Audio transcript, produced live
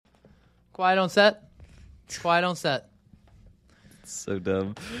Quiet on set. Quiet on set. So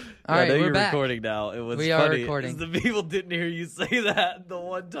dumb. All I right, know we're you're back. recording now. It was We are funny. recording. The people didn't hear you say that the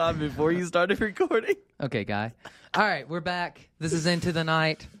one time before you started recording. Okay, guy. All right, we're back. This is Into the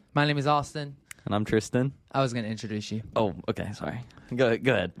Night. My name is Austin. And I'm Tristan. I was going to introduce you. Oh, okay. Sorry. Go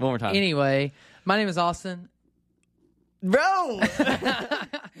ahead. One more time. Anyway, my name is Austin. Bro!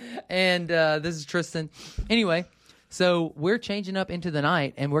 And this is Tristan. Anyway, so we're changing up Into the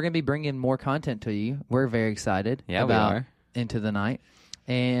Night, and we're going to be bringing more content to you. We're very excited Yeah, about we are. Into the Night.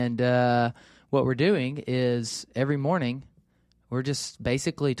 And what we're doing is every morning, we're just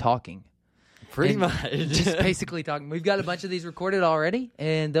basically talking. Pretty And much. Just basically talking. We've got a bunch of these recorded already,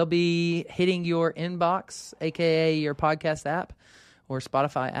 and they'll be hitting your inbox, a.k.a. your podcast app or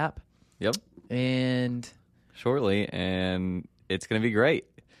Spotify app. Yep. And Shortly, and it's going to be great.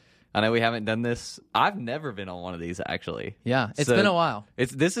 I know we haven't done this. I've never been on one of these, actually. yeah, it's So been a while.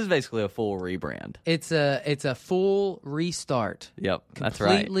 This is basically a full rebrand. It's a full restart. Yep, that's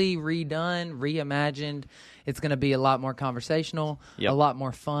right. Completely redone, reimagined. It's going to be a lot more conversational, Yep. a lot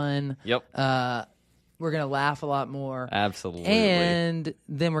more fun. Yep. We're going to laugh a lot more. Absolutely. And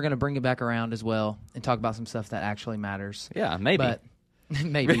then we're going to bring it back around as well and talk about some stuff that actually matters. Yeah, maybe. But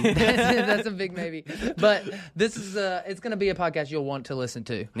maybe. That's a big maybe. But this is it's going to be a podcast you'll want to listen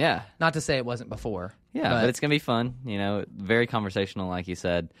to. Yeah. Not to say it wasn't before. Yeah, but it's gonna be fun. You know, very conversational, like you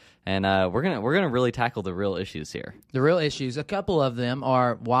said, and we're gonna really tackle the real issues here. the real issues, a couple of them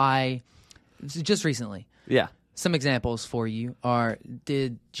are why, just recently, Yeah. some examples for you are,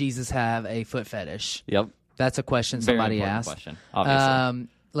 did Jesus have a foot fetish? Yep. That's a question Very somebody important asked. question, obviously.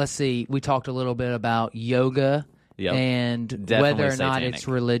 Let's see. We talked a little bit about yoga Yep. and Definitely whether or not satanic. it's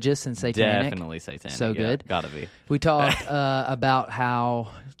religious and satanic. Definitely satanic. So Yeah, good. gotta be. We talked about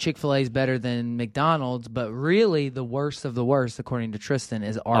how Chick-fil-A is better than McDonald's, but really the worst of the worst, according to Tristan,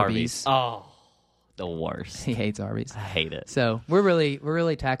 is Arby's. Oh, the worst. He hates Arby's. I hate it. So we're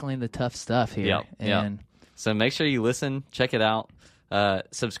really tackling the tough stuff here. Yep. And So make sure you listen, check it out.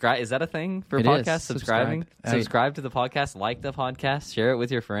 Subscribe. Is that a thing for It podcasts? is. Subscribing. Subscribe. Subscribe to the podcast. Like the podcast. Share it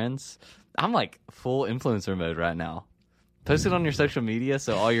with your friends. I'm like full influencer mode right now. Post it on your social media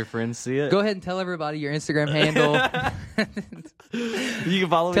so all your friends see it. go ahead and tell everybody your Instagram handle. You can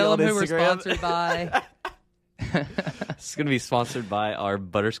follow Tell me them on who we're Instagram. sponsored by. It's going to be sponsored by our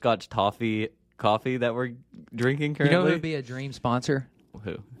butterscotch toffee coffee that we're drinking You currently. know who would be a dream sponsor?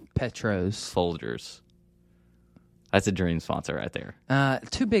 Who? Petros. Folgers. That's a dream sponsor right there.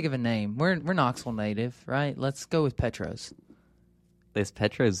 Too big of a name. We're Knoxville native, right? Let's go with Petros. Is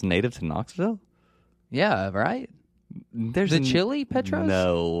Petros native to Knoxville? Yeah, right? There's The chili Petros?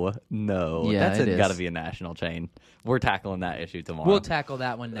 No. Yeah, That's it is. got to be a national chain. We're tackling that issue tomorrow. We'll tackle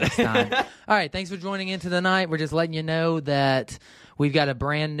that one next time. All right, thanks for joining Into the Night. We're just letting you know that we've got a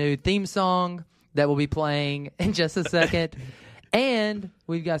brand new theme song that we'll be playing in just a second. And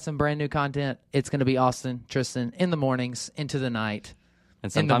we've got some brand new content. It's going to be Austin, Tristan, in the mornings, into the night.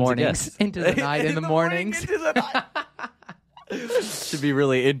 and In the sometimes a mornings, guest. into the night, in the morning, mornings. into the night. Should be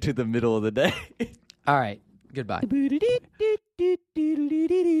really into the middle of the day. All right, goodbye.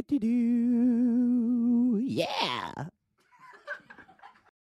 Yeah.